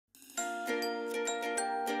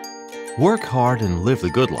Work hard and live the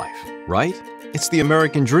good life, right? It's the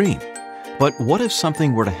American dream. But what if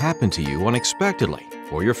something were to happen to you unexpectedly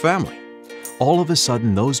or your family? All of a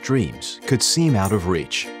sudden, those dreams could seem out of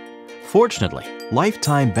reach. Fortunately,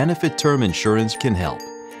 lifetime benefit term insurance can help.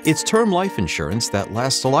 It's term life insurance that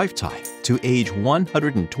lasts a lifetime to age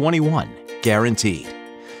 121, guaranteed.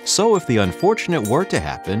 So if the unfortunate were to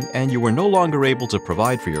happen and you were no longer able to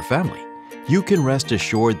provide for your family, you can rest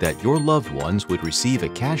assured that your loved ones would receive a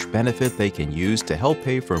cash benefit they can use to help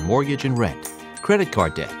pay for mortgage and rent, credit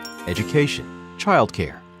card debt, education,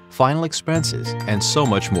 childcare, final expenses, and so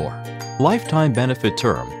much more. Lifetime benefit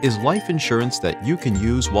term is life insurance that you can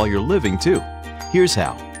use while you're living too. Here's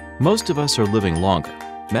how. Most of us are living longer.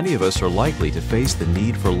 Many of us are likely to face the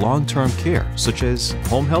need for long-term care, such as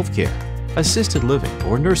home health care, assisted living,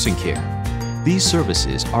 or nursing care. These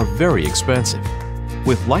services are very expensive.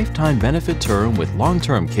 With lifetime benefit term with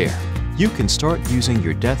long-term care, you can start using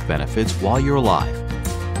your death benefits while you're alive.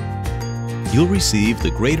 You'll receive the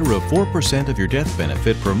greater of 4% of your death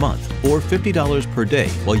benefit per month or $50 per day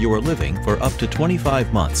while you are living for up to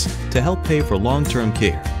 25 months to help pay for long-term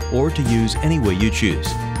care or to use any way you choose.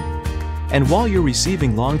 And while you're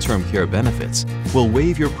receiving long-term care benefits, we'll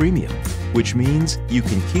waive your premium, which means you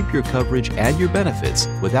can keep your coverage and your benefits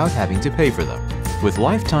without having to pay for them. With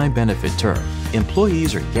lifetime benefit term,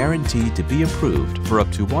 employees are guaranteed to be approved for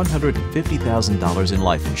up to $150,000 in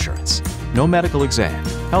life insurance. No medical exam,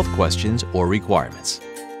 health questions, or requirements.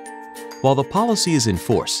 While the policy is in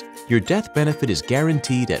force, your death benefit is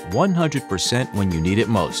guaranteed at 100% when you need it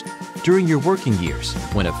most, during your working years,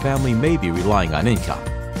 when a family may be relying on income.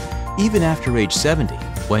 Even after age 70,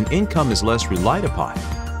 when income is less relied upon,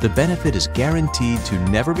 the benefit is guaranteed to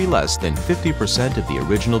never be less than 50% of the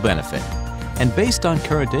original benefit. And based on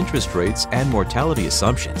current interest rates and mortality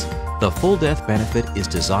assumptions, the full death benefit is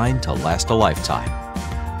designed to last a lifetime.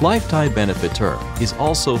 Lifetime benefit term is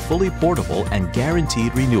also fully portable and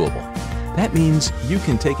guaranteed renewable. That means you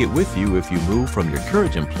can take it with you if you move from your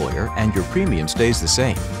current employer and your premium stays the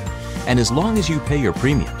same. And as long as you pay your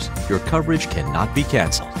premiums, your coverage cannot be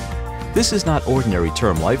canceled. This is not ordinary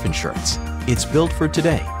term life insurance. It's built for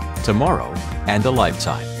today, tomorrow, and a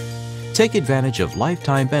lifetime. Take advantage of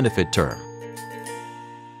lifetime benefit term